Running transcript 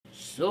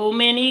So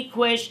many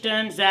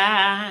questions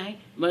I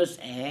must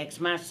ask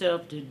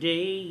myself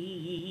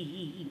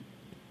today.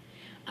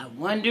 I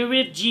wonder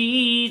if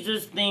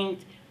Jesus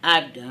thinks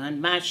I've done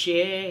my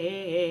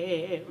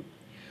share.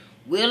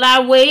 Will I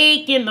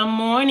wake in the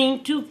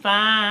morning to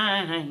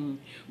find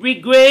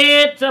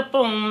regrets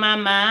upon my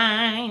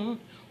mind?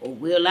 Or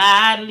will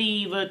I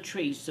leave a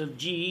trace of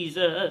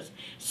Jesus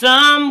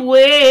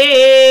somewhere?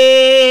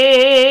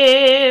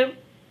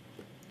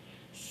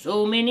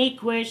 So many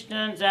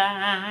questions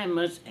I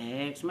must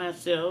ask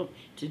myself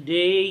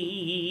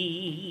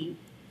today.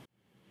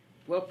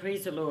 Well,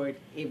 praise the Lord,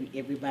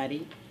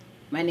 everybody.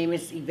 My name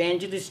is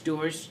Evangelist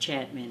Doris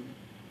Chatman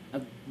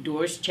of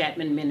Doris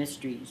Chatman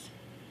Ministries.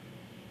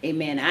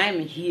 Amen. I am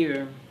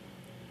here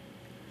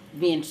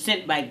being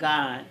sent by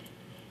God.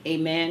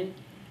 Amen.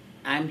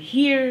 I'm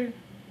here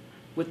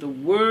with a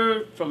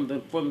word from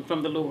the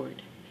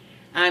Lord.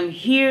 I'm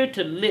here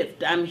to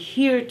lift. I'm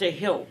here to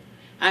help.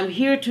 I'm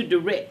here to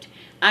direct.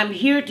 I'm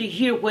here to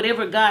hear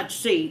whatever God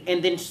say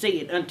and then say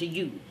it unto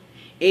you.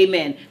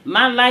 Amen.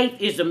 My life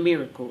is a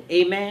miracle.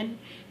 Amen.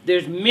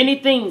 There's many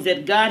things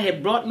that God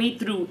had brought me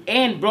through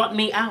and brought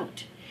me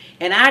out.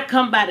 And I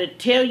come by to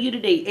tell you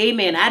today,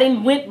 amen, I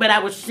didn't went, but I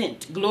was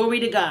sent. Glory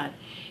to God.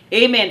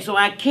 Amen. So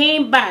I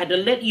came by to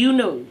let you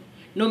know,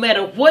 no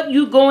matter what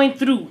you're going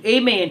through,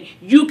 amen,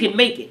 you can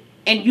make it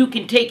and you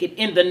can take it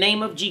in the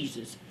name of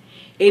Jesus.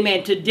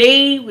 Amen.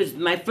 Today was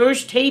my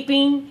first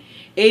taping.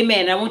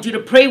 Amen. I want you to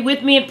pray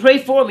with me and pray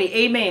for me.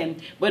 Amen.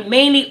 But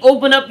mainly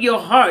open up your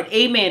heart.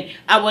 Amen.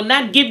 I will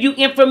not give you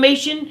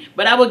information,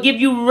 but I will give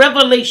you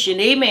revelation.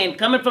 Amen.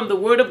 Coming from the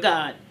Word of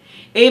God.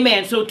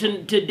 Amen. So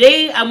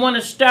today I want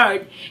to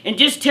start and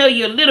just tell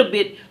you a little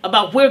bit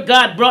about where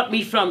God brought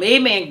me from.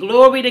 Amen.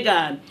 Glory to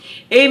God.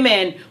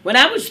 Amen. When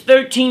I was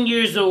 13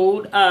 years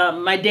old,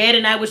 my dad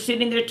and I were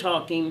sitting there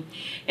talking.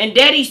 And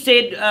Daddy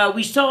said,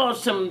 we saw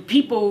some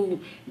people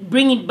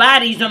bringing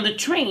bodies on the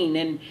train.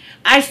 And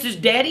I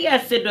said, Daddy, I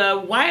said,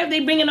 why are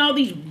they bringing all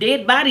these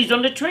dead bodies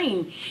on the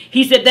train?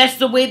 He said, that's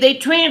the way they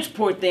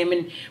transport them.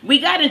 And we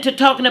got into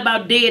talking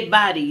about dead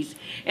bodies.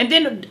 And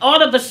then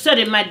all of a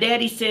sudden, my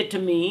daddy said to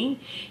me,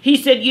 he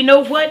said, you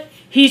know what?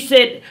 He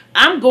said,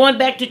 I'm going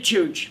back to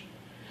church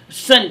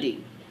Sunday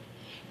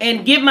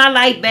and give my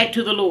life back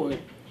to the Lord.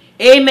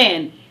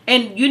 Amen.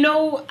 And you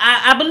know,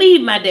 I believe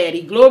my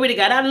daddy. Glory to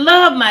God. I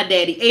love my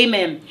daddy.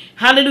 Amen.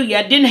 Hallelujah.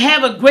 I didn't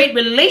have a great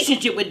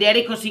relationship with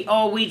daddy because he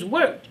always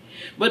worked.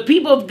 But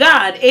people of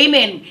God,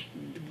 amen,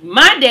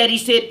 my daddy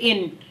said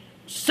in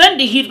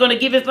Sunday he's going to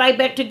give his life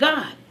back to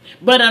God.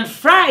 But on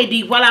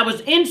Friday, while I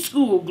was in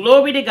school,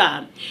 glory to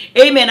God,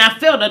 amen, I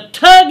felt a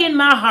tug in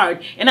my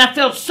heart, and I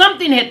felt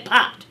something had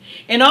popped,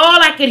 and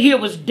all I could hear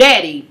was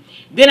Daddy.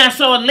 Then I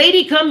saw a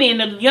lady come in,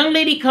 a young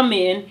lady come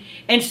in,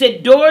 and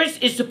said, Doris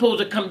is supposed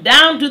to come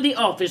down to the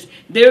office.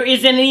 There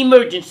is an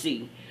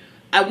emergency.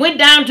 I went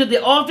down to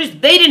the office.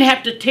 They didn't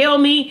have to tell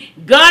me.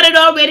 God had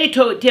already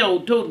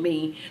told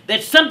me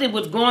that something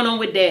was going on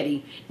with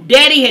Daddy.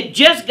 Daddy had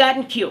just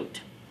gotten killed.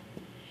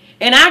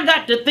 And I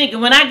got to thinking,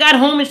 when I got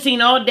home and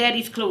seen all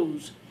Daddy's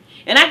clothes,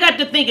 and I got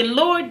to thinking,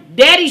 Lord,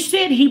 Daddy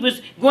said he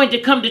was going to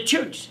come to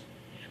church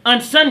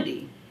on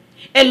Sunday.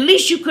 At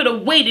least you could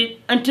have waited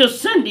until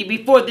Sunday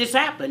before this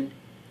happened.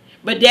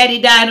 But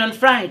Daddy died on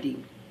Friday.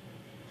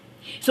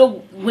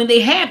 So when they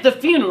had the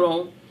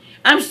funeral,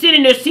 I'm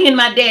sitting there seeing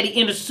my daddy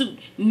in a suit.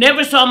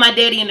 Never saw my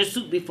daddy in a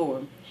suit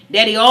before.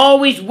 Daddy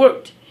always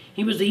worked.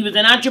 He was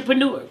an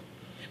entrepreneur.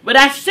 But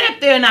I sat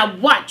there and I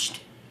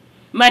watched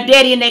my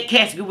daddy in that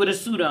casket with a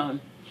suit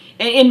on.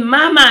 And in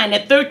my mind,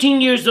 at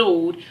 13 years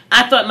old,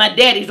 I thought my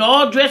daddy's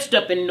all dressed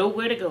up and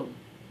nowhere to go.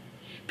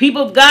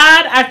 People of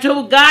God, I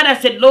told God, I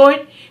said,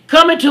 Lord,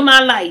 come into my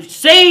life.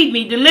 Save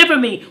me, deliver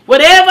me,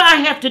 whatever I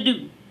have to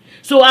do.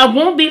 So I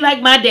won't be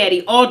like my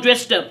daddy, all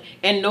dressed up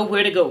and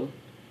nowhere to go.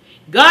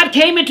 God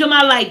came into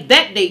my life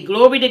that day,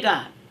 glory to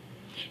God.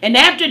 And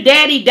after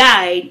Daddy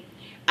died,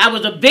 I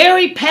was a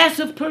very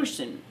passive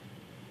person.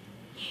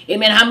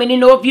 Amen. How many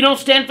know if you don't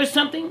stand for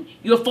something,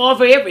 you'll fall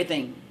for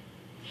everything?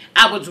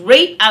 I was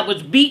raped. I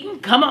was beaten.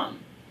 Come on.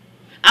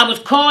 I was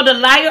called a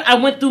liar. I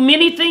went through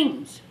many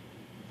things.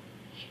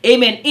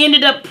 Amen.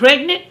 Ended up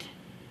pregnant.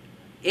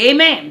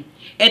 Amen.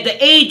 At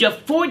the age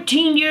of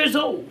 14 years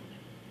old.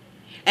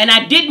 And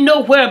I didn't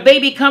know where a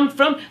baby come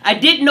from. I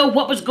didn't know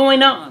what was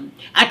going on.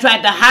 I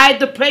tried to hide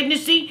the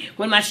pregnancy.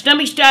 When my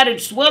stomach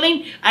started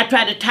swelling, I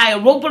tried to tie a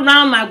rope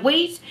around my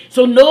waist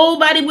so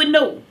nobody would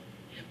know.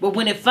 But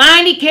when it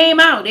finally came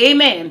out,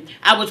 amen,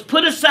 I was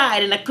put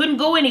aside and I couldn't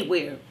go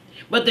anywhere.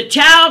 But the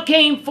child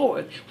came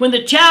forth. When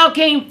the child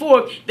came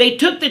forth, they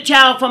took the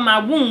child from my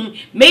womb,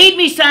 made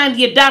me sign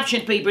the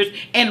adoption papers,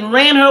 and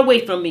ran her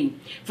away from me.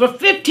 For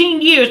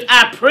 15 years,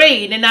 I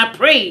prayed and I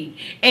prayed.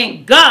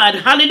 And God,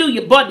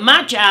 hallelujah, brought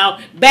my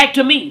child back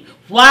to me.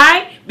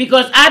 Why?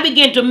 Because I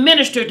began to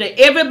minister to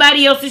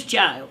everybody else's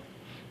child.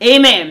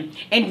 Amen.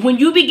 And when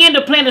you begin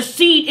to plant a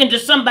seed into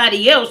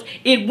somebody else,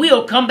 it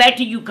will come back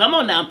to you. Come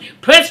on now.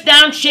 Pressed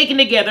down, shaken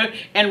together,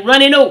 and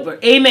running over.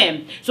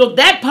 Amen. So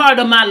that part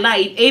of my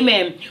life,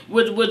 amen,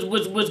 was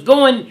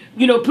going,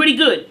 pretty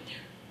good.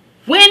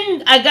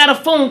 When I got a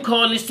phone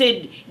call and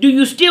said, do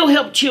you still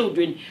help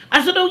children?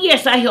 I said, oh,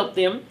 yes, I help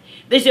them.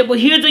 They said, well,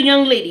 here's a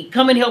young lady.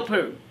 Come and help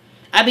her.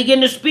 I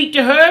began to speak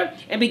to her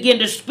and began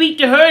to speak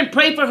to her and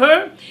pray for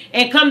her.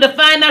 And come to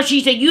find out,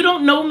 she said, you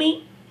don't know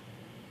me?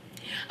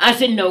 I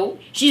said, no.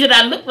 She said,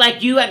 I look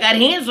like you. I got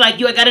hands like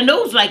you. I got a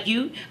nose like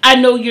you. I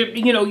know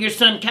your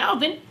son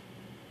Calvin.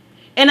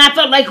 And I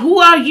felt like, who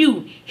are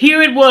you?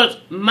 Here it was,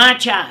 my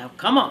child.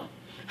 Come on.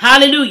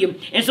 Hallelujah.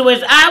 And so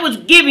as I was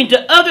giving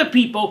to other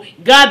people,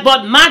 God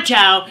brought my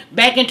child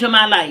back into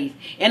my life.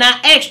 And I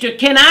asked her,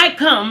 can I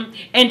come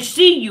and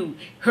see you?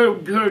 Her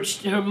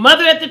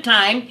mother at the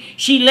time,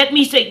 she let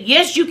me say,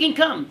 yes, you can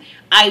come.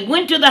 I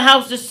went to the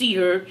house to see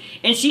her,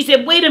 and she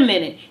said, wait a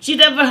minute. She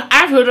said,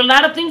 I've heard a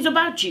lot of things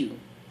about you.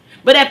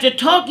 But after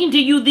talking to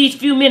you these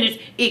few minutes,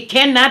 it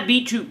cannot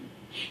be true.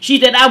 She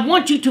said, I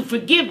want you to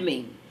forgive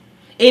me.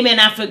 Amen.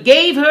 I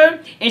forgave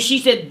her, and she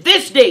said,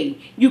 this day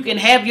you can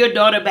have your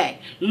daughter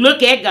back.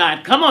 Look at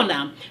God. Come on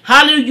now.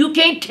 Hallelujah. You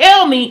can't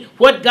tell me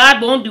what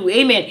God won't do.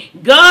 Amen.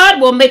 God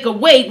will make a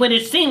way when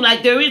it seems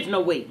like there is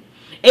no way.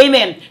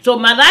 Amen. So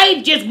my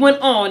life just went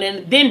on,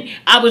 and then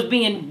I was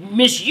being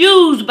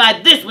misused by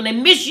this one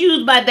and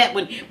misused by that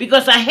one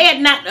because I had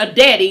not a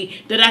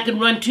daddy that I could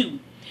run to.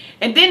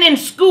 And then in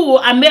school,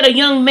 I met a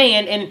young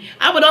man, and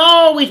I would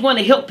always want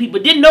to help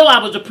people. Didn't know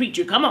I was a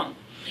preacher. Come on.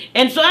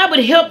 And so I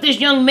would help this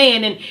young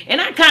man, and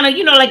I kind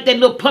of, like that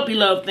little puppy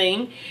love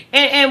thing.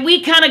 And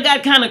we kind of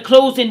got kind of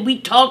close, and we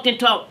talked and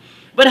talked.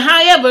 But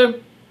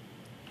however,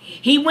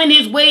 he went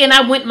his way and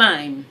I went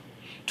mine.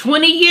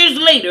 20 years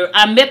later,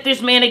 I met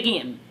this man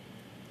again.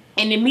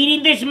 And in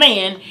meeting this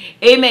man,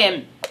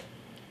 amen,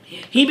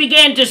 he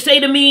began to say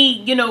to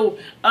me,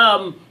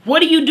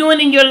 what are you doing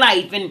in your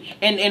life?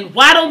 And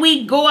why don't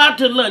we go out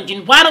to lunch?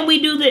 And why don't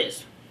we do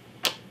this?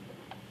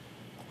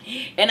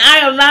 And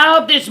I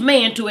allowed this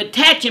man to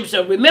attach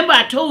himself. Remember,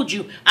 I told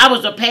you I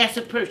was a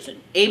passive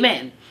person.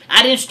 Amen.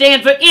 I didn't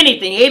stand for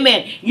anything.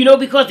 Amen.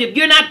 Because if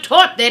you're not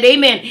taught that,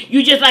 amen,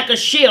 you're just like a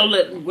shell.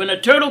 When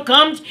a turtle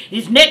comes,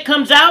 his neck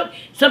comes out,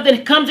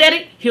 something comes at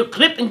it, he'll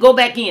clip and go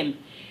back in.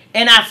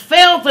 And I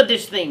fell for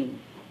this thing.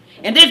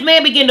 And this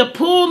man began to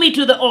pull me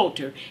to the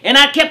altar. And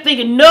I kept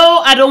thinking, no,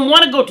 I don't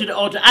want to go to the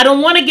altar. I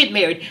don't want to get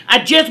married.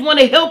 I just want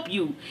to help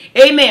you.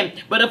 Amen.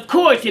 But of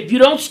course, if you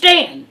don't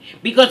stand,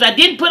 because I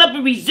didn't put up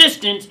a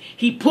resistance,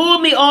 he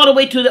pulled me all the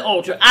way to the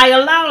altar. I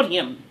allowed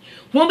him.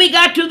 When we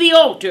got to the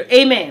altar,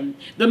 amen,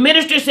 the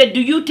minister said,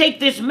 do you take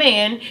this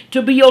man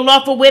to be your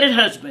lawful wedded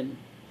husband?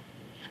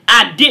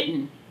 I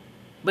didn't,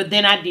 but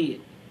then I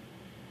did.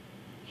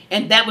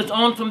 And that was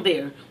on from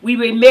there. We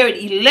were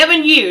married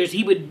 11 years.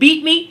 He would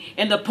beat me,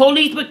 and the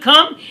police would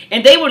come,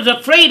 and they was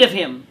afraid of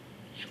him.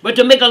 But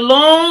to make a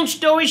long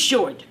story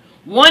short,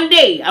 one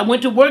day I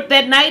went to work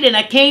that night, and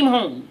I came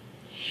home.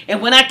 And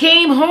when I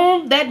came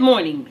home that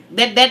morning,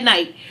 that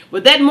night,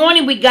 that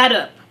morning we got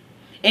up,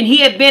 and he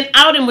had been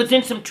out and was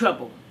in some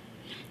trouble.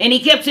 And he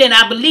kept saying,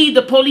 I believe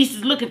the police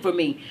is looking for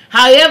me.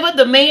 However,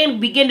 the man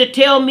began to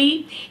tell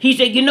me, he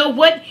said, you know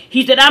what?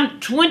 He said, I'm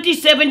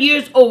 27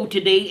 years old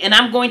today, and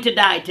I'm going to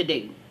die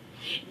today.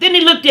 Then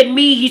he looked at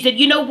me. He said,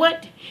 you know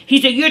what?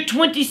 He said, you're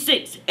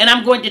 26, and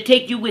I'm going to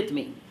take you with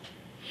me.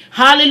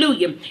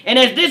 Hallelujah. And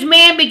as this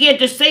man began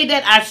to say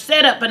that, I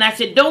sat up, and I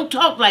said, don't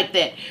talk like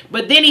that.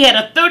 But then he had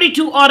a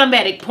 .32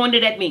 automatic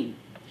pointed at me.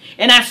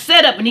 And I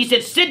sat up, and he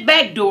said, sit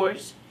back,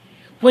 Doris.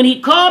 When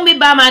he called me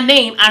by my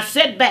name, I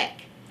sat back.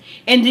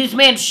 And this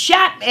man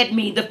shot at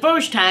me the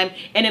first time,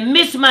 and it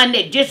missed my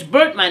neck, just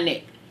burnt my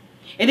neck.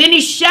 And then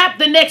he shot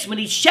the next one.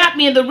 He shot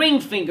me in the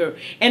ring finger,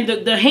 and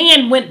the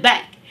hand went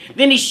back.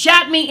 Then he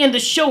shot me in the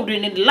shoulder,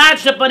 and it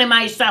lodged up under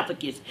my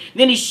esophagus.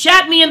 Then he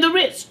shot me in the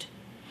wrist.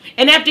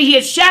 And after he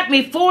had shot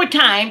me 4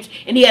 times,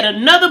 and he had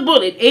another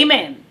bullet,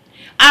 amen,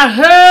 I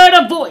heard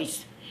a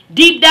voice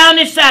deep down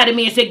inside of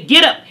me and said,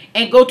 get up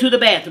and go to the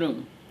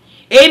bathroom.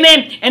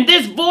 Amen. And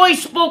this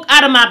voice spoke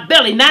out of my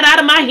belly, not out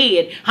of my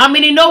head. How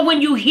many know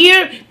when you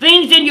hear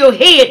things in your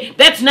head,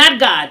 that's not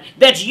God.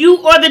 That's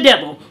you or the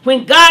devil.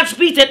 When God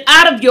speaks that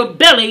out of your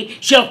belly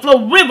shall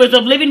flow rivers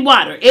of living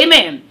water.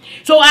 Amen.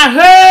 So I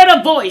heard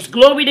a voice,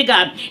 glory to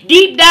God,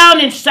 deep down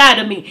inside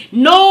of me.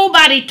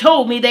 Nobody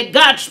told me that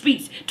God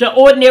speaks to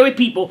ordinary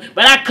people.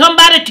 But I come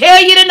by to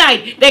tell you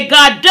tonight that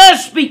God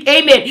does speak.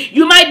 Amen.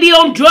 You might be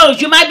on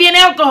drugs. You might be an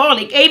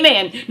alcoholic.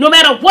 Amen. No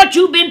matter what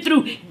you've been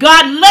through,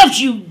 God loves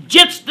you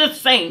just the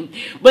same.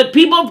 But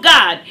people of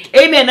God,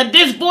 amen,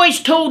 this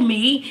voice told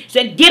me,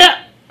 said, get up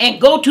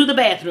and go to the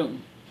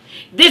bathroom.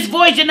 This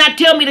voice did not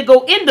tell me to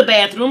go in the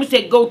bathroom. It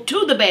said, go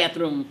to the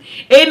bathroom.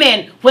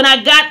 Amen. When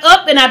I got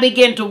up and I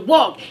began to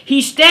walk,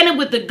 he's standing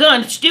with the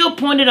gun still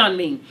pointed on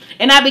me.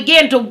 And I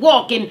began to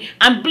walk, and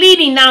I'm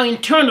bleeding now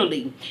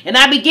internally. And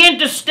I began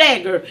to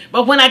stagger.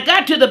 But when I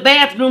got to the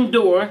bathroom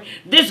door,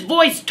 this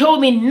voice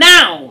told me,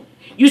 now,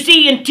 you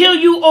see, until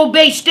you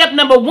obey step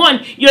number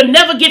 1, you'll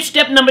never get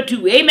step number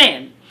 2.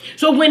 Amen.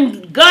 So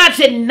when God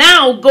said,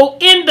 now go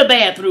in the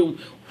bathroom,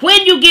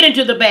 when you get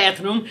into the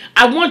bathroom,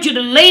 I want you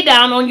to lay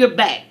down on your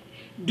back.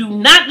 Do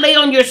not lay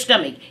on your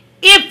stomach.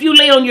 If you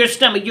lay on your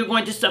stomach, you're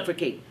going to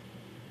suffocate.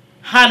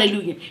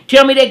 Hallelujah.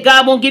 Tell me that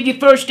God won't give you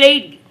first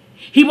aid.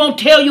 He won't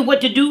tell you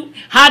what to do,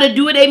 how to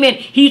do it. Amen.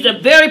 He's a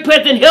very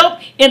present help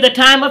in the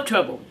time of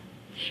trouble.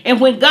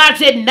 And when God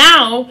said,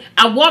 now,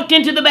 I walked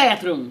into the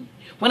bathroom.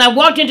 When I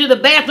walked into the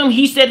bathroom,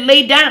 he said,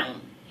 lay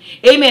down.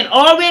 Amen.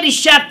 Already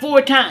shot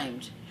 4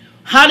 times.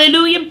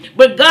 Hallelujah.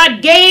 But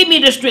God gave me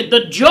the strength.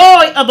 The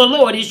joy of the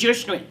Lord is your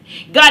strength.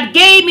 God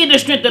gave me the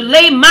strength to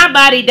lay my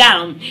body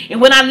down.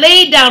 And when I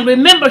laid down,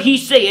 remember he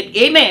said,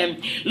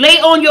 amen, lay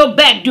on your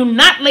back. Do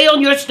not lay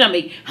on your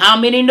stomach. How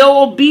many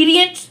know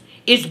obedience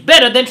is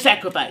better than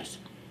sacrifice?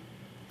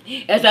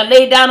 As I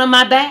laid down on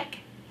my back,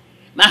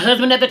 my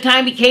husband at the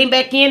time, he came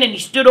back in and he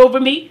stood over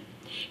me.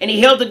 And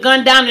he held the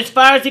gun down as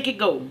far as it could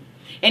go.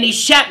 And he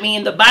shot me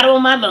in the bottom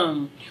of my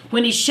lung.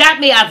 When he shot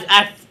me,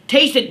 I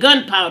tasted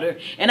gunpowder,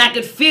 and I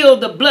could feel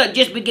the blood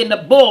just begin to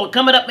boil,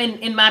 coming up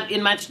in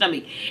my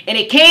stomach. And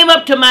it came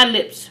up to my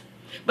lips.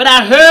 But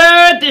I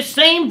heard this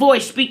same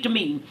voice speak to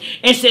me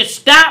and said,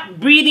 stop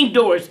breathing,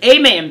 Doris.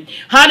 Amen.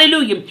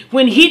 Hallelujah.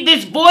 When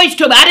this voice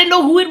told me, I didn't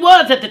know who it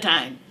was at the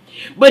time.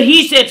 But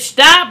he said,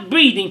 stop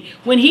breathing.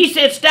 When he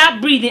said,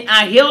 stop breathing,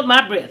 I held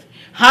my breath.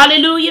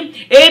 Hallelujah.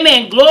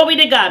 Amen. Glory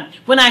to God.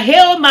 When I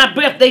held my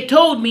breath, they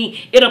told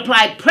me it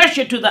applied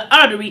pressure to the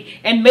artery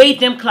and made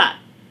them clot.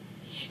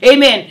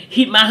 Amen.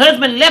 My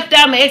husband left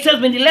out. My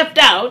ex-husband, he left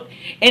out.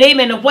 And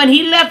amen. And when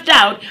he left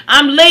out,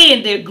 I'm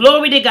laying there.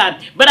 Glory to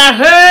God. But I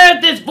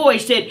heard this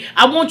voice said,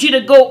 I want you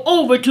to go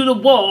over to the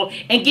wall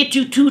and get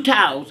you 2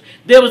 towels.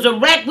 There was a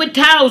rack with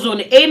towels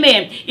on it.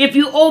 Amen. If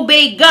you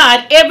obey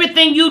God,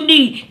 everything you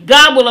need,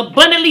 God will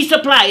abundantly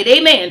supply it.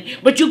 Amen.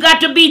 But you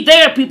got to be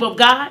there, people of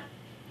God.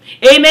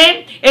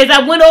 Amen. As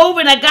I went over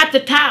and I got the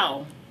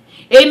towel.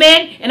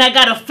 Amen. And I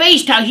got a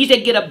face towel. He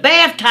said, get a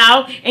bath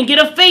towel and get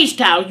a face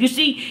towel. You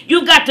see,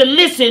 you got to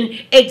listen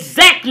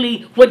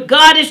exactly what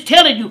God is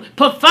telling you.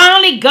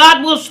 Profoundly,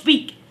 God will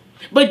speak.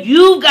 But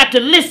you've got to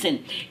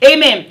listen.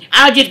 Amen.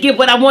 I'll just give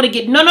what I want to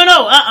get. No.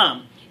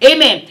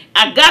 Amen.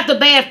 I got the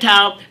bath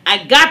towel.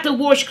 I got the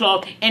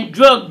washcloth and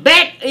drug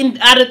back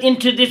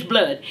into this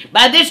blood.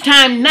 By this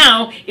time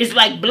now, it's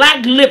like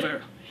black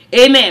liver.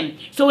 Amen.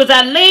 So as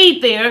I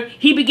laid there,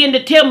 he began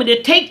to tell me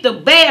to take the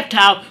bath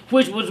towel,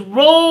 which was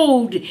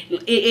rolled.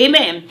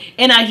 Amen.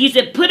 And he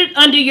said, put it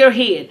under your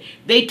head.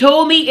 They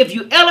told me if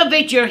you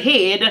elevate your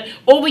head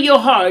over your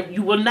heart,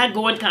 you will not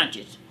go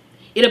unconscious.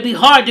 It'll be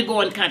hard to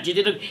go unconscious.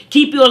 It'll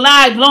keep you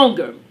alive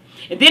longer.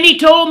 And then he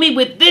told me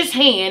with this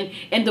hand,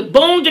 and the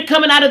bones are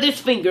coming out of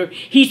this finger,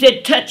 he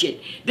said, touch it.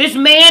 This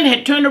man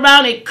had turned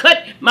around and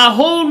cut my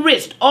whole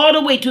wrist all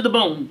the way to the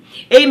bone.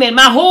 Amen.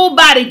 My whole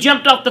body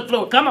jumped off the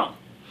floor. Come on.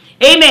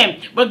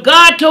 Amen. But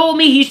God told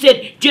me, he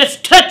said,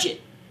 just touch it.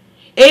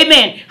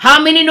 Amen.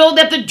 How many know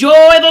that the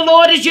joy of the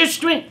Lord is your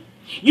strength?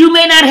 You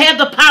may not have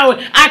the power.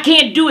 I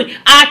can't do it.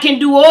 I can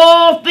do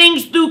all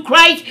things through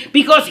Christ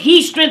because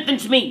he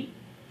strengthens me.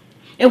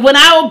 And when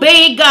I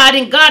obeyed God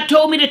and God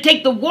told me to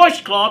take the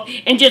washcloth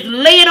and just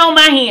lay it on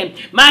my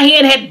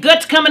hand had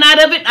guts coming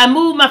out of it. I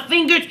moved my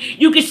fingers.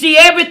 You could see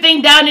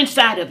everything down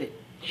inside of it.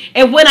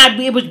 And when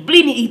it was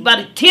bleeding,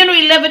 about 10 or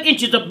 11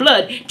 inches of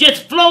blood,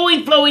 just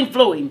flowing.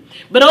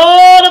 But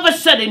all of a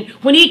sudden,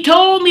 when he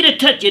told me to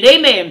touch it,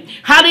 amen,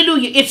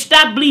 hallelujah, it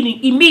stopped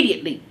bleeding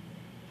immediately.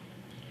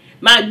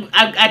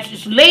 I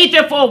just laid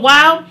there for a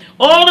while.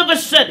 All of a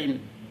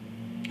sudden,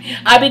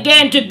 I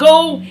began to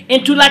go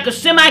into like a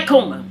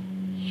semi-coma.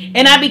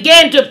 And I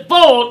began to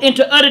fall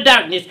into utter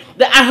darkness.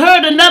 I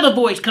heard another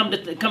voice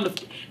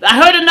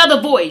I heard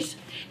another voice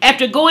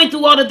after going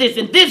through all of this.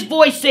 And this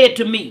voice said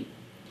to me,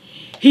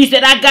 he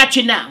said, I got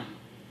you now.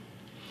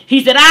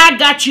 He said, I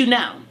got you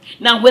now.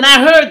 Now, when I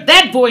heard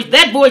that voice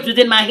was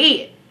in my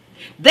head.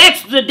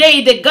 That's the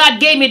day that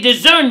God gave me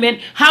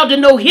discernment how to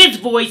know his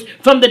voice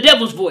from the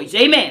devil's voice.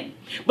 Amen.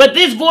 But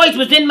this voice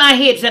was in my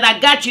head, said, I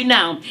got you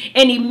now.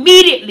 And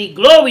immediately,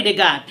 glory to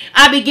God,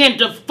 I began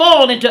to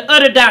fall into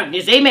utter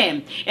darkness.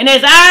 Amen. And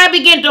as I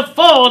began to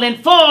fall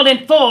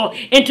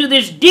into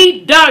this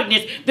deep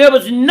darkness, there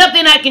was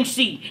nothing I can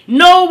see.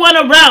 No one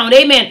around.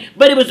 Amen.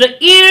 But it was an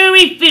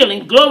eerie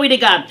feeling. Glory to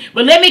God.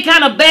 But let me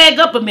kind of bag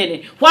up a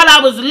minute. While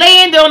I was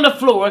laying there on the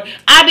floor,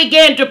 I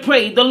began to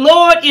pray. The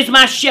Lord is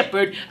my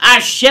shepherd. I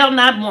shall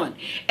not want.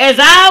 As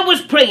I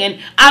was praying,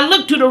 I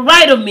looked to the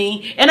right of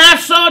me and I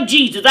saw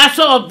Jesus. I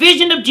saw a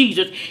vision of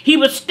Jesus. He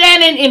was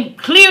standing in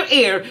clear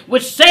air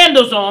with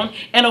sandals on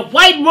and a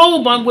white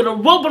robe on with a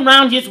rope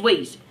around his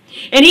waist.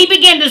 And he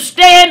began to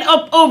stand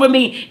up over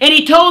me and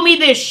he told me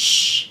this,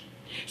 shh.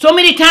 So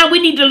many times we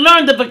need to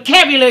learn the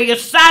vocabulary of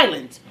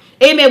silence.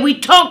 Amen. We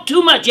talk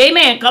too much.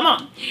 Amen. Come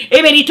on.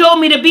 Amen. He told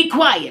me to be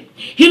quiet.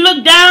 He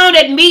looked down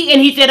at me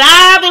and he said,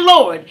 I, the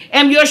Lord,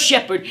 am your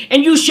shepherd,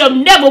 and you shall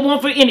never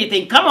want for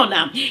anything. Come on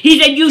now. He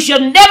said, you shall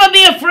never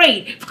be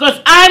afraid because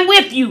I'm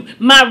with you.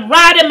 My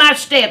rod and my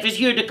staff is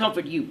here to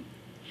comfort you.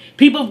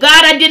 People of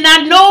God, I did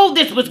not know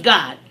this was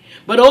God.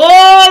 But all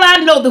I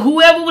know, that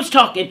whoever was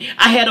talking,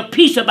 I had a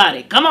peace about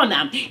it. Come on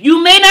now.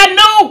 You may not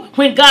know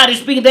when God is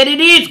speaking that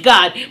it is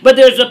God, but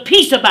there's a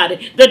peace about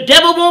it. The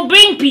devil won't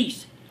bring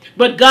peace,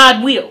 but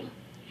God will.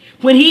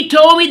 When he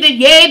told me that,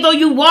 yea, though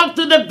you walk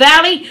through the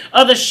valley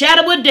of the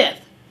shadow of death,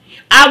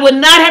 I would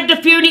not have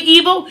to fear any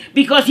evil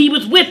because he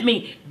was with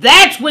me.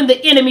 That's when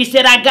the enemy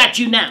said, I got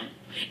you now.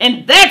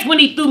 And that's when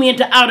he threw me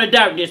into outer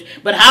darkness.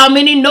 But how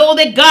many know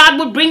that God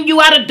will bring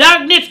you out of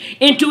darkness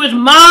into his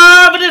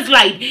marvelous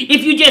light?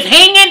 If you just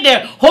hang in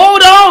there,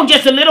 hold on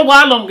just a little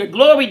while longer.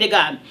 Glory to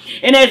God.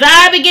 And as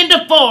I begin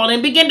to fall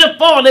and begin to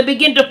fall and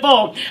begin to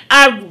fall,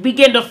 I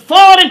begin to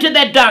fall into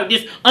that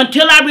darkness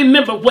until I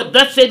remember what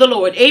thus say the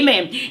Lord.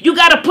 Amen. You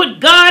got to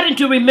put God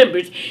into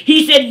remembrance.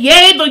 He said,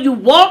 yea, though you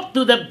walk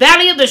through the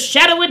valley of the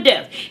shadow of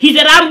death. He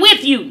said, I'm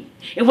with you.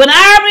 And when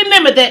I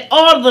remember that,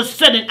 all of a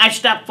sudden I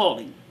stopped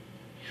falling.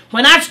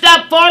 When I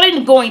stopped falling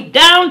and going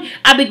down,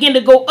 I began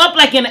to go up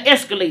like in an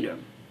escalator.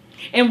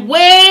 And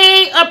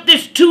way up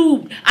this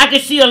tube, I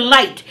could see a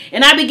light.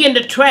 And I began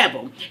to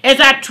travel. As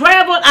I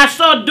traveled, I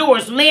saw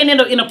Doris laying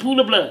in a pool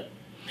of blood.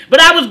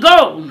 But I was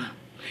gone.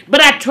 But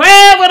I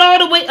traveled all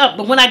the way up.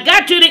 But when I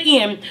got to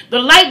the end, the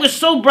light was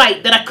so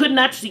bright that I could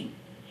not see.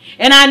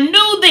 And I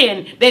knew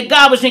then that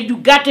God was saying, you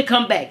got to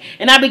come back.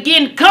 And I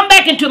began to come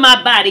back into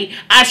my body.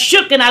 I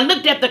shook and I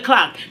looked at the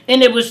clock.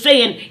 And it was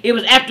saying it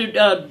was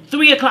after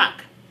 3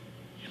 o'clock.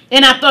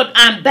 And I thought,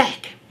 I'm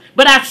back.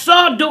 But I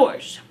saw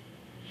Doris.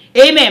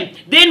 Amen.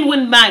 Then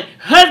when my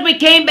husband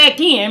came back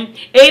in,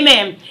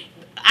 amen,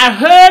 I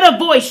heard a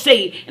voice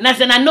say, and I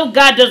said, I know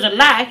God doesn't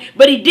lie,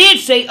 but he did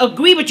say,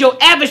 agree with your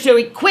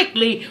adversary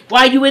quickly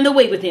while you're in the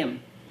way with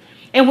him.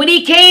 And when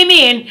he came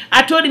in,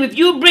 I told him, if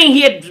you bring,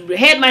 he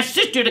had my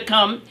sister to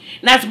come,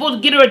 and I was supposed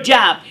to get her a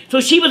job.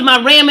 So she was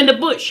my ram in the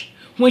bush.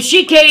 When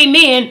she came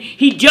in,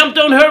 he jumped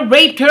on her,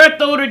 raped her,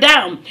 throwed her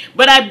down.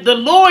 But the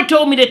Lord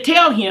told me to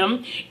tell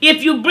him,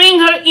 if you bring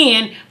her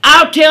in,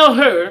 I'll tell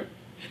her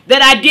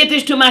that I did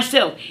this to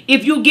myself.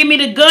 If you give me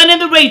the gun and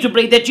the razor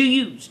blade that you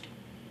used.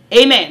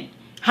 Amen.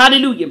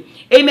 Hallelujah.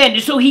 Amen.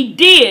 And so he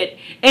did,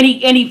 and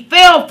he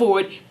fell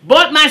for it,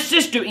 brought my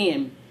sister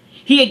in.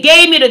 He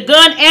gave me the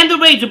gun and the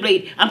razor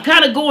blade. I'm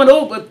kind of going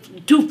over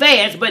too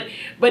fast,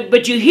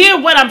 but you hear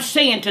what I'm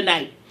saying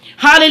tonight.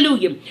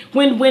 Hallelujah.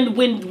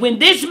 When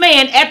this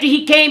man, after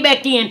he came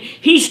back in,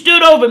 he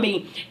stood over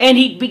me and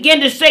he began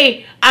to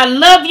say, I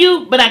love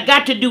you, but I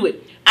got to do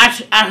it.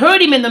 I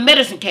heard him in the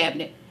medicine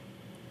cabinet.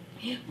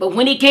 But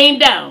when he came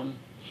down,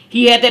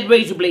 he had that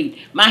razor blade.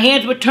 My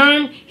hands were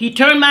turned. He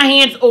turned my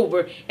hands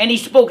over and he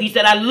spoke. He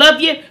said, I love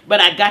you,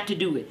 but I got to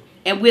do it.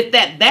 And with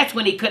that, that's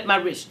when he cut my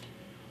wrist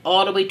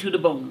all the way to the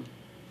bone.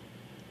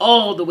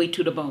 All the way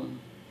to the bone.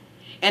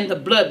 And the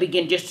blood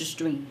began just to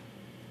stream.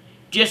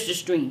 Just to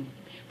stream.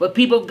 But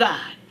people of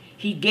God,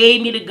 he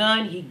gave me the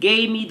gun, he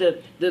gave me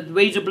the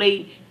razor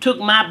blade, took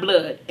my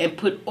blood and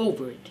put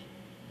over it.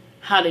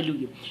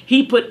 Hallelujah.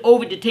 He put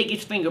over it to take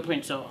his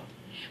fingerprints off.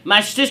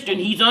 My sister,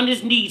 and he's on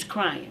his knees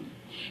crying.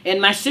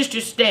 And my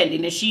sister's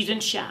standing and she's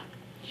in shock.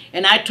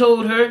 And I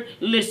told her,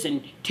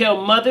 listen,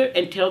 tell mother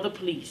and tell the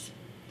police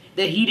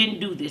that he didn't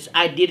do this.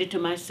 I did it to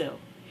myself.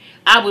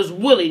 I was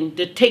willing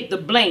to take the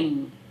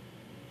blame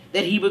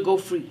that he would go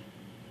free.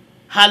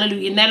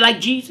 Hallelujah. Isn't that like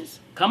Jesus?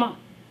 Come on.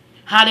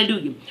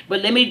 Hallelujah.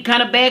 But let me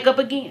kind of back up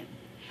again.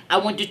 I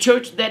went to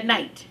church that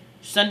night,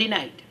 Sunday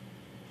night.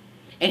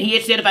 And he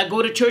had said if I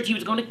go to church, he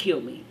was going to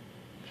kill me.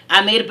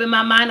 I made up in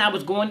my mind I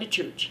was going to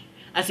church.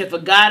 I said, for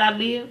God I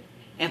live,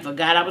 and for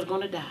God I was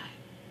going to die.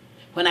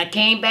 When I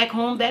came back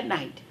home that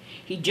night,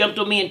 he jumped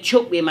on me and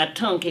choked me, and my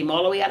tongue came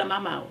all the way out of my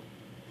mouth.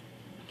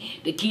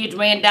 The kids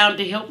ran down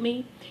to help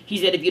me. He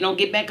said, if you don't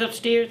get back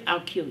upstairs,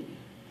 I'll kill you.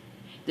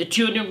 The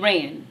children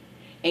ran,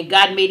 and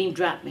God made him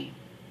drop me.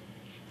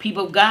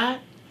 People of God,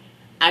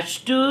 I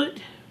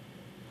stood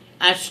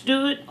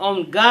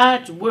on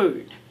God's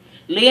word,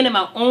 laying in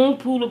my own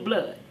pool of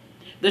blood.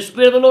 The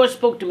Spirit of the Lord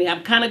spoke to me.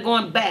 I'm kind of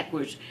going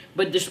backwards,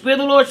 but the Spirit of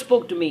the Lord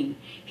spoke to me.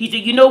 He said,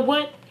 you know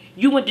what?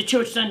 You went to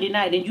church Sunday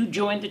night and you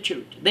joined the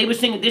church. They were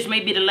singing, this may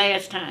be the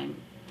last time.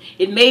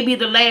 It may be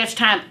the last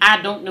time,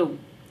 I don't know.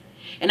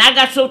 And I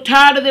got so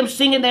tired of them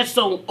singing that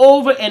song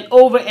over and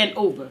over and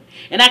over.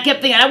 And I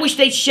kept thinking, I wish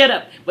they'd shut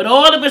up. But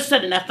all of a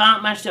sudden, I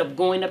found myself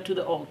going up to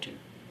the altar.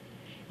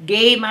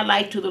 Gave my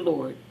life to the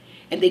Lord.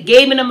 And they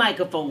gave me the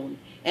microphone.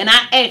 And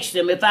I asked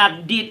them if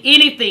I did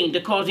anything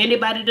to cause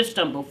anybody to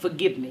stumble,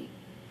 forgive me.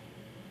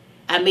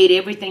 I made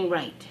everything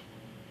right.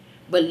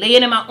 But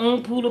laying in my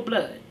own pool of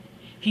blood,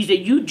 he said,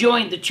 you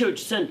joined the church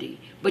Sunday,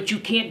 but you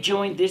can't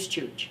join this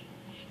church.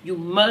 You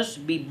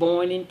must be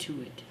born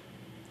into it.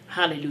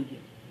 Hallelujah.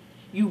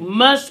 You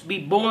must be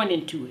born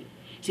into it.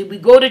 See, we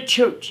go to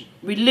church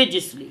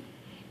religiously.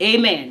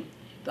 Amen.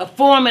 A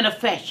form and a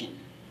fashion.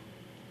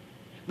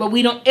 But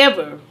we don't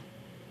ever,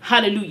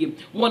 hallelujah,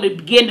 want to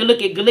begin to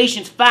look at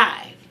Galatians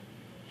 5.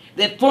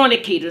 That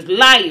fornicators,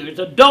 liars,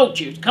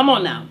 adulterers, come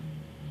on now.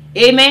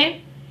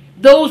 Amen.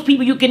 Those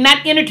people, you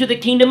cannot enter to the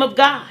kingdom of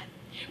God.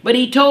 But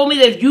he told me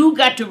that you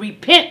got to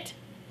repent.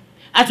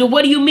 I said,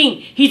 what do you mean?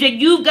 He said,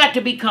 you've got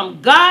to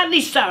become godly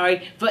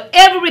sorry for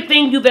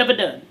everything you've ever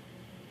done.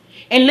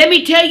 And let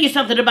me tell you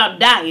something about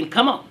dying.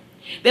 Come on.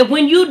 that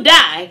when you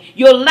die,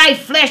 your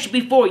life flashed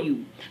before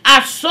you.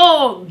 I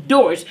saw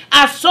Doris.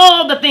 I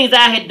saw the things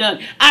I had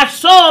done. I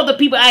saw the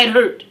people I had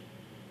hurt.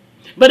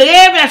 But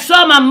I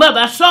saw my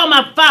mother, I saw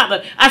my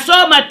father, I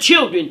saw my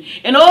children,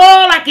 and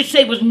all I could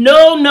say was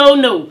no, no,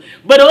 no.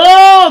 But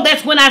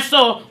that's when I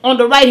saw on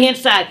the right-hand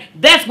side,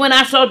 that's when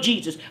I saw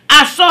Jesus.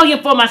 I saw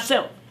him for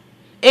myself.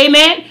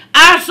 Amen.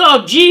 I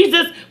saw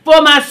Jesus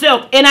for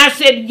myself, and I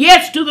said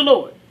yes to the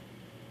Lord.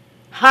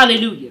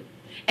 Hallelujah.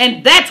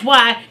 And that's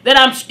why that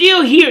I'm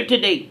still here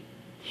today.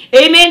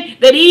 Amen.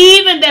 That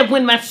even that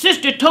when my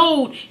sister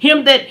told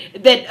him that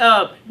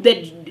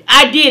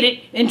I did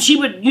it, and she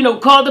would,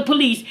 call the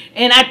police,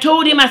 and I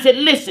told him, I said,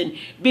 listen,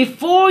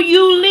 before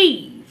you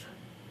leave,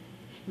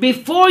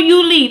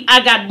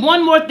 I got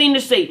one more thing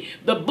to say.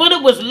 The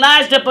bullet was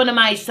lodged up under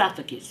my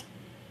esophagus.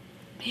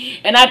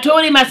 And I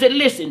told him, I said,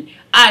 listen,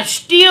 I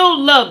still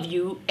love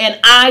you, and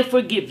I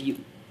forgive you.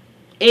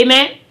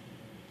 Amen.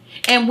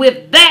 And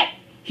with that,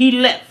 he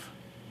left.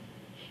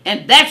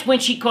 And that's when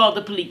she called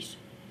the police.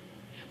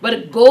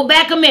 But go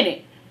back a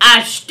minute.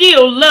 I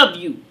still love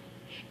you,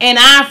 and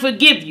I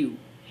forgive you.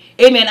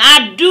 Amen.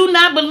 I do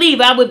not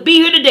believe I would be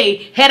here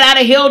today had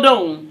I held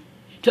on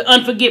to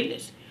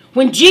unforgiveness.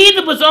 When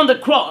Jesus was on the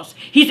cross,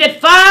 he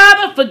said,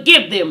 Father,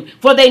 forgive them,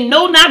 for they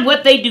know not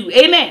what they do.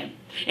 Amen.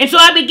 And so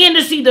I began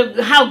to see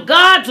how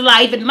God's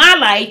life and my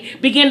life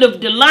began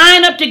to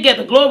line up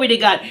together. Glory to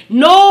God.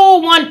 No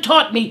one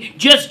taught me,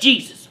 just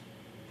Jesus.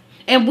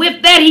 And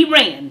with that, he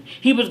ran.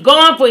 He was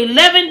gone for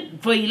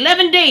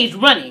 11 days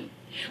running.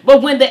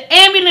 But when the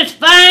ambulance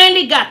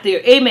finally got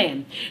there,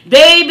 amen,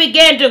 they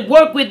began to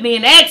work with me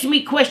and ask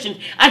me questions.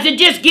 I said,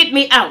 just get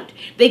me out.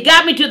 They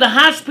got me to the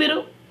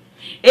hospital,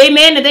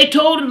 amen, and they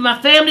told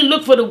my family,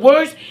 look for the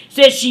worst.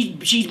 Said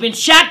she's been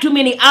shot too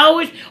many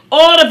hours.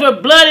 All of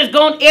her blood is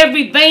gone.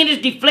 Every vein is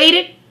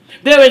deflated.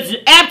 There is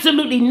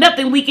absolutely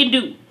nothing we can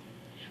do.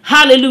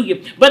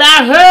 Hallelujah. But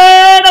I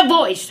heard a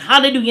voice,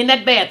 hallelujah, in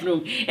that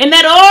bathroom. And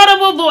that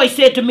audible voice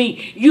said to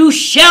me, you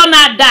shall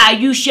not die,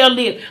 you shall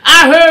live.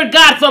 I heard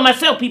God for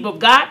myself, people of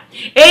God.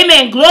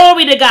 Amen.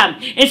 Glory to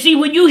God. And see,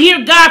 when you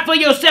hear God for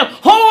yourself,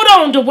 hold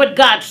on to what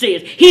God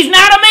says. He's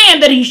not a man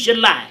that he should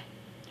lie,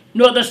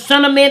 nor the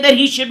son of man that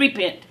he should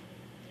repent.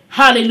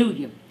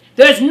 Hallelujah.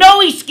 There's no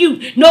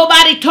excuse.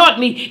 Nobody taught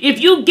me. If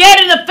you get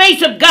in the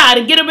face of God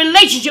and get a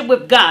relationship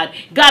with God,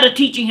 God will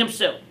teach you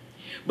himself.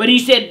 But he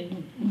said,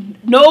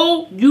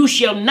 no, you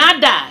shall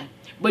not die,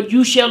 but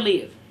you shall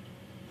live.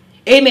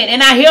 Amen.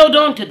 And I held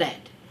on to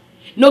that.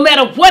 No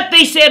matter what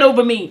they said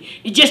over me,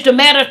 it's just a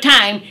matter of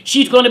time,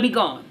 she's going to be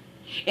gone.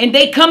 And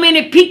they come in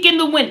and peek in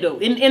the window,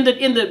 in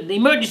the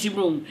emergency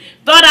room,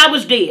 thought I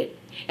was dead.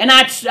 And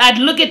I'd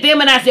look at them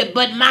and I said,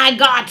 but my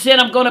God said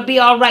I'm going to be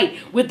all right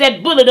with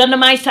that bullet under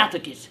my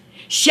esophagus.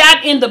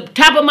 Shot in the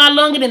top of my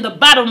lung and in the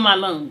bottom of my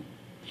lung.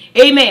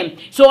 Amen.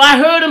 So I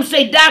heard him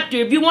say, doctor,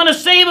 if you want to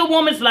save a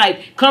woman's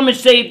life, come and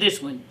save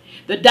this one.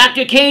 The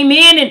doctor came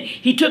in and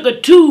he took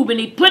a tube and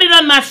he put it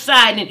on my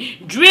side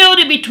and drilled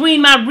it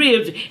between my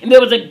ribs. And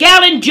there was a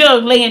gallon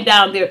jug laying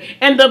down there.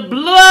 And the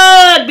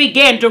blood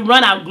began to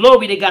run out.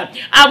 Glory to God.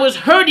 I was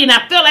hurting.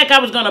 I felt like I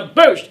was going to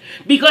burst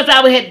because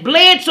I had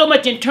bled so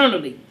much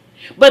internally.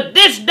 But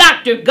this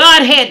doctor,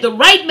 God had the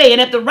right man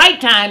at the right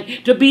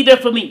time to be there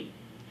for me.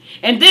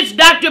 And this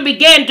doctor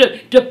began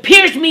to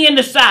pierce me in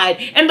the side.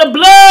 And the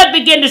blood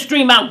began to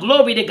stream out.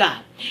 Glory to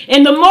God.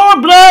 And the more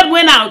blood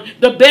went out,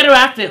 the better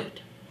I felt.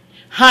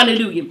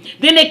 Hallelujah.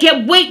 Then they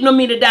kept waiting on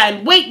me to die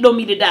and waiting on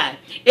me to die.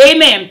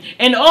 Amen.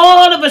 And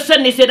all of a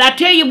sudden they said, I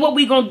tell you what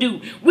we're going to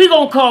do. We're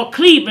going to call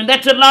Cleveland.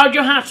 That's a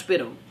larger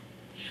hospital.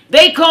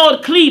 They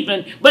called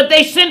Cleveland, but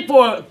they sent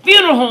for a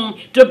funeral home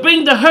to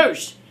bring the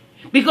hearse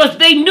because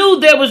they knew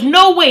there was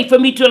no way for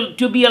me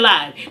to be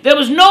alive. There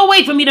was no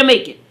way for me to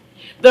make it.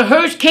 The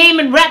hearse came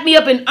and wrapped me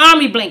up in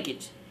army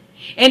blankets.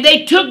 And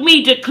they took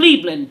me to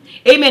Cleveland.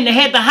 Amen. They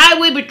had the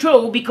highway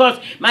patrol because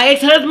my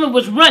ex-husband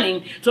was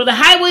running. So the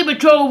highway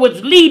patrol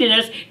was leading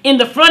us in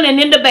the front and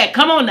in the back.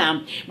 Come on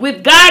now.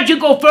 With God, you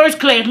go first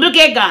class. Look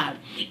at God.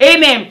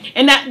 Amen.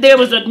 And there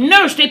was a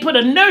nurse. They put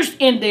a nurse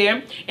in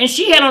there. And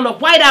she had on a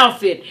white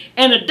outfit.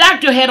 And the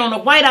doctor had on a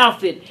white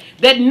outfit.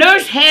 That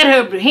nurse had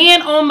her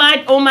hand on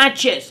my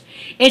chest.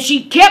 And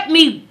she kept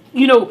me,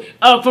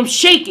 from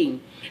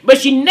shaking. But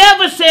she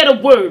never said a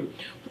word.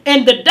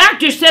 And the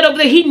doctor said over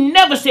there, he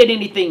never said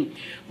anything.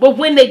 But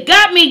when they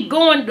got me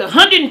going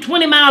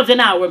 120 miles an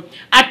hour,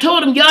 I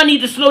told them, y'all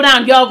need to slow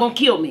down. Y'all going to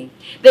kill me.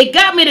 They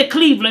got me to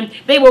Cleveland.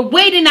 They were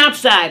waiting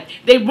outside.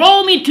 They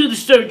rolled me to the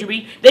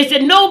surgery. They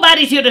said,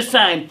 nobody's here to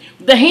sign.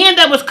 The hand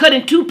that was cut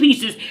in 2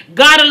 pieces,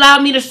 God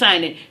allowed me to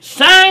sign it.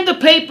 Signed the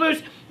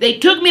papers. They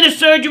took me to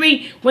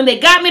surgery. When they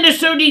got me to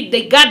surgery,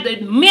 they got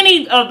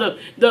many of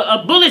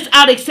the bullets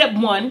out except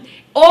one.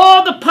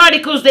 All the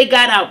particles they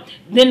got out.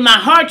 Then my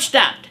heart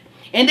stopped.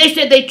 And they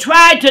said they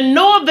tried to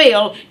no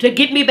avail to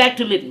get me back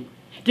to living,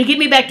 to get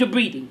me back to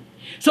breathing.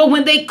 So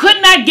when they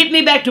could not get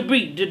me back to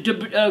breathe,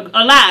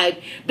 alive,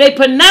 they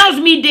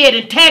pronounced me dead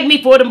and tagged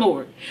me for the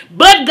morgue.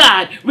 But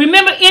God,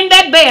 remember in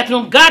that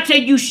bathroom, God said,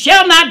 you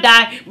shall not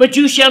die, but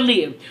you shall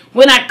live.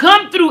 When I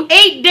come through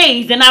 8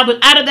 days and I was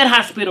out of that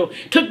hospital,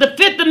 took the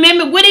Fifth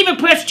Amendment, wouldn't even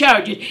press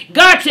charges,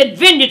 God said,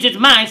 vengeance is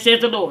mine,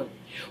 says the Lord.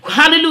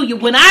 Hallelujah.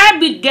 When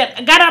I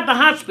got out the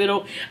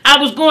hospital, I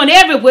was going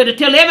everywhere to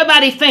tell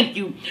everybody thank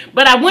you.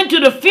 But I went to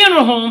the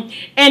funeral home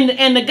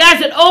and the guy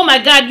said, oh my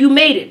God, you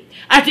made it.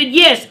 I said,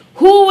 yes.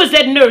 Who was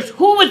that nurse?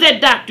 Who was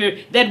that doctor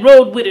that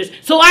rode with us?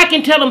 So I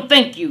can tell him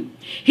thank you.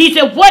 He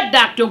said, what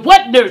doctor?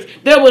 What nurse?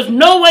 There was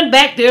no one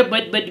back there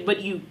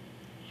but you.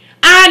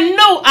 I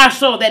know I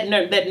saw that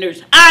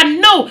nurse. I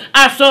know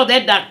I saw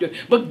that doctor.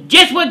 But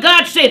just what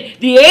God said,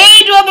 the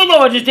angel of the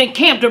Lord is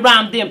encamped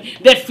around them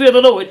that fear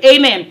the Lord.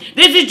 Amen.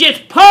 This is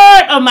just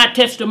part of my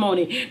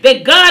testimony.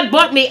 That God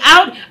brought me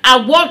out.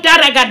 I walked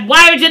out. I got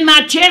wires in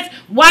my chest,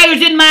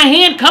 wires in my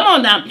hand. Come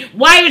on now.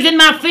 Wires in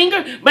my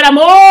finger. But I'm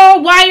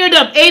all wired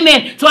up.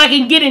 Amen. So I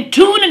can get in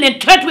tune and in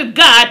touch with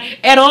God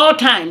at all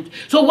times.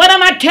 So what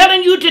am I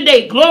telling you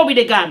today? Glory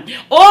to God.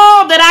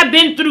 All that I've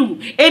been through.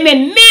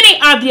 Amen. Many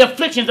are the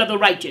afflictions of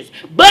the righteous,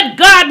 but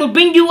God will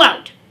bring you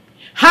out.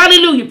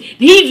 Hallelujah.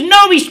 He's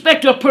no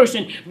respecter of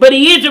person, but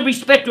he is a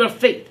respecter of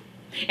faith.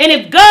 And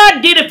if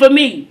God did it for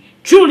me,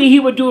 truly he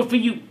will do it for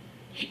you.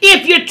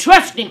 If you're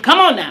trusting, come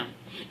on now.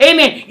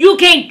 Amen. You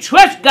can't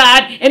trust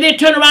God and then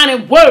turn around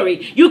and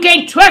worry. You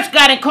can't trust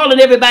God and call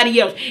on everybody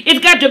else. It's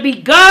got to be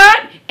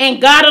God and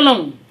God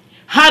alone.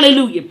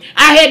 Hallelujah.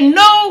 I had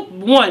no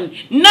one,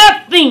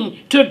 nothing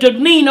to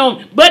lean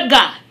on but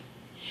God.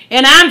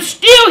 And I'm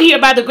still here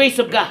by the grace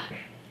of God.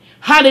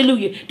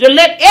 Hallelujah. To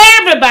let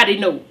everybody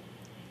know.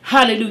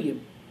 Hallelujah.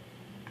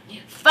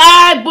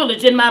 5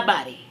 bullets in my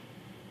body.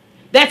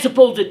 That's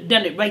supposed to have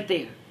done it right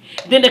there.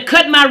 Then to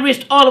cut my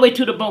wrist all the way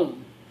to the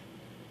bone.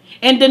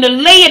 And then to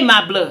lay in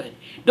my blood.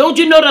 Don't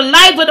you know the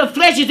life of the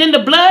flesh is in the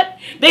blood?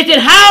 They said,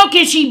 how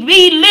can she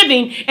be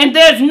living and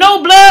there's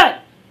no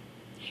blood?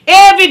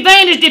 Every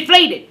vein is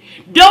deflated.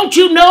 Don't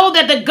you know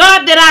that the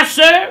God that I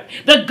serve,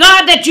 the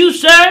God that you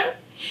serve,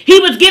 he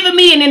was giving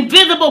me an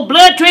invisible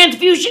blood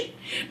transfusion?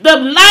 The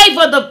life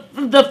of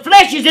the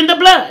flesh is in the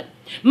blood.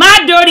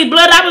 My dirty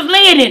blood, I was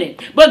laying in it.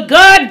 But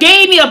God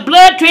gave me a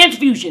blood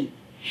transfusion.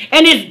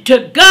 And it's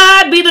to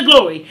God be the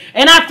glory.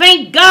 And I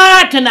thank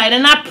God tonight.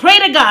 And I pray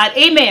to God,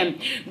 amen,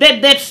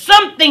 that that's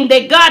something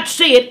that God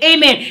said,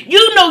 amen.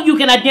 You know you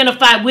can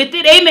identify with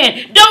it,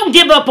 amen. Don't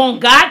give up on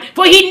God,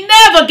 for he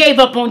never gave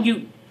up on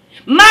you.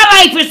 My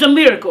life is a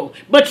miracle,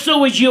 but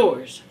so is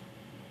yours.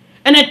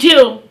 And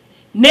until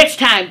next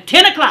time,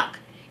 10 o'clock,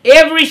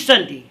 every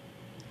Sunday,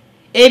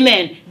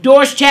 amen.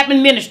 Doris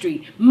Chatman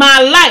Ministry.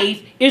 My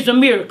life is a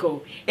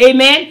miracle.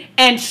 Amen.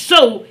 And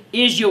so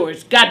is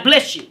yours. God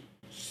bless you.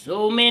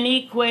 So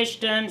many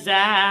questions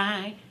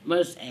I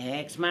must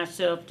ask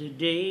myself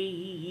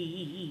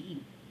today.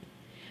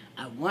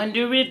 I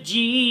wonder if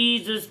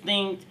Jesus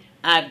thinks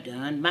I've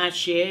done my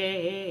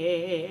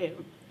share.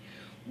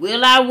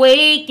 Will I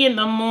wake in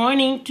the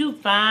morning to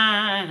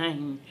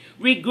find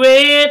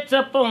regrets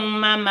upon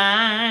my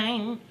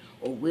mind?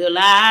 Or will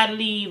I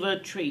leave a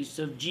trace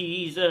of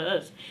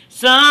Jesus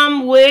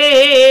somewhere?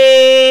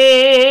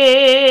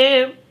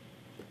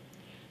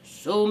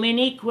 So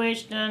many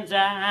questions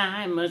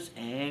I must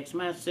ask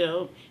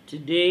myself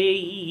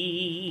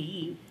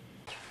today.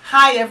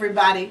 Hi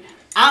everybody.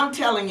 I'm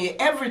telling you,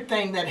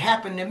 everything that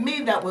happened to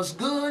me that was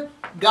good,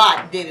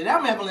 God did it.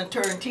 I'm Evelyn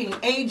Turrentine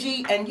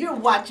AG, and you're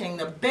watching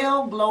the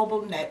Bell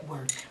Global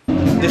Network.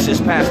 This is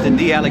Pastor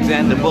D.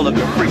 Alexander Bullock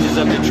of Preachers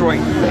of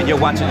Detroit, and you're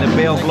watching the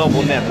Bell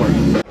Global Network.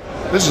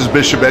 This is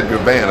Bishop Edgar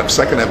Van of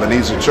Second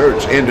Ebenezer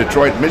Church in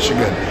Detroit,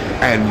 Michigan,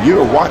 and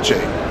you're watching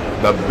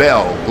the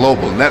Bell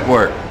Global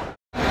Network.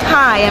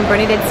 Hi, I'm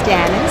Bernadette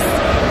Stannis.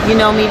 You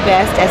know me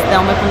best as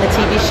Thelma from the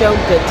TV show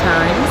Good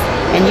Times,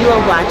 and you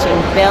are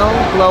watching Bell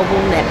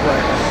Global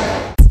Network.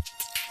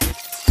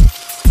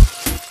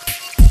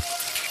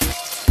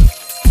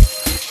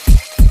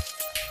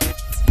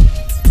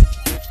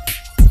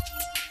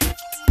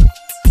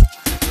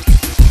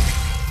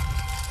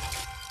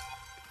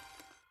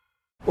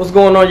 What's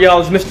going on,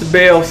 y'all? It's Mr.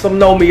 Bell. Some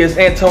know me as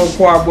Antone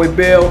Choirboy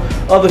Bell.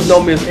 Others know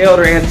me as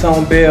Elder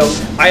Antone Bell.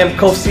 I am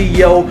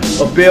co-CEO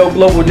of Bell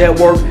Global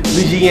Network,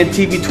 BGN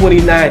TV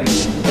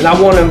 2090. And I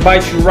want to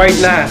invite you right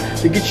now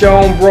to get your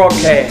own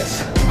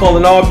broadcast. I'm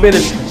calling all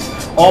ministries,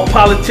 all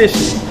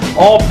politicians,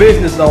 all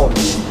business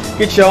owners.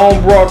 Get your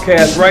own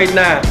broadcast right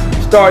now,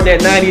 starting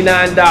at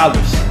 $99.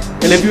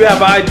 And if you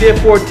have an idea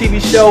for a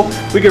TV show,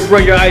 we can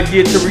bring your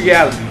idea to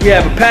reality. We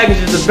have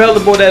packages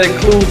available that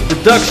includes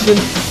production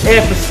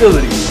and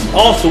facilities.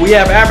 Also, we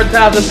have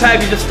advertising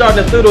packages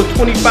starting as little as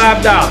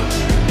 $25.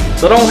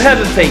 So don't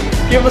hesitate.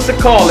 Give us a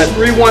call at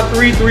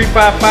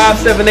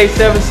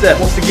 313-355-7877.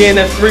 Once again,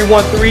 that's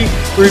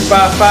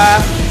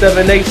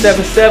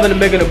 313-355-7877 to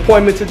make an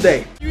appointment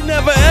today. You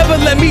never ever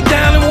let me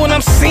down, and when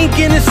I'm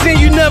sinking in sin,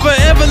 you never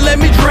ever let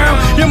me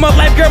drown. You're my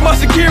lifeguard, my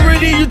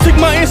security. You took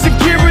my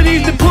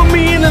insecurities and put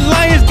me in the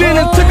lion's den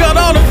and took out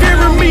all the fear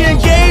in me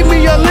and gave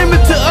me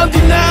unlimited,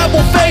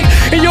 undeniable faith.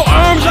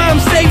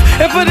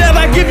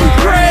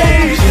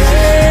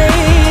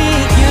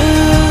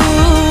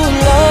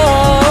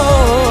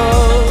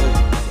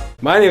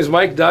 My name is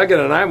Mike Duggan,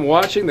 and I'm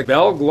watching the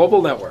Bell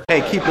Global Network.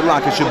 Hey, keep it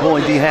locked. It's your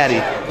boy D. Hattie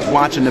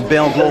watching the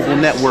Bell Global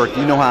Network.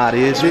 You know how it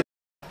is.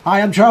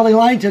 Hi, I'm Charlie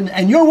Langton,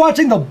 and you're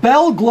watching the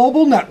Bell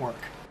Global Network.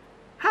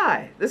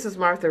 Hi, this is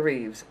Martha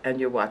Reeves,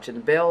 and you're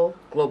watching Bell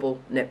Global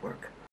Network.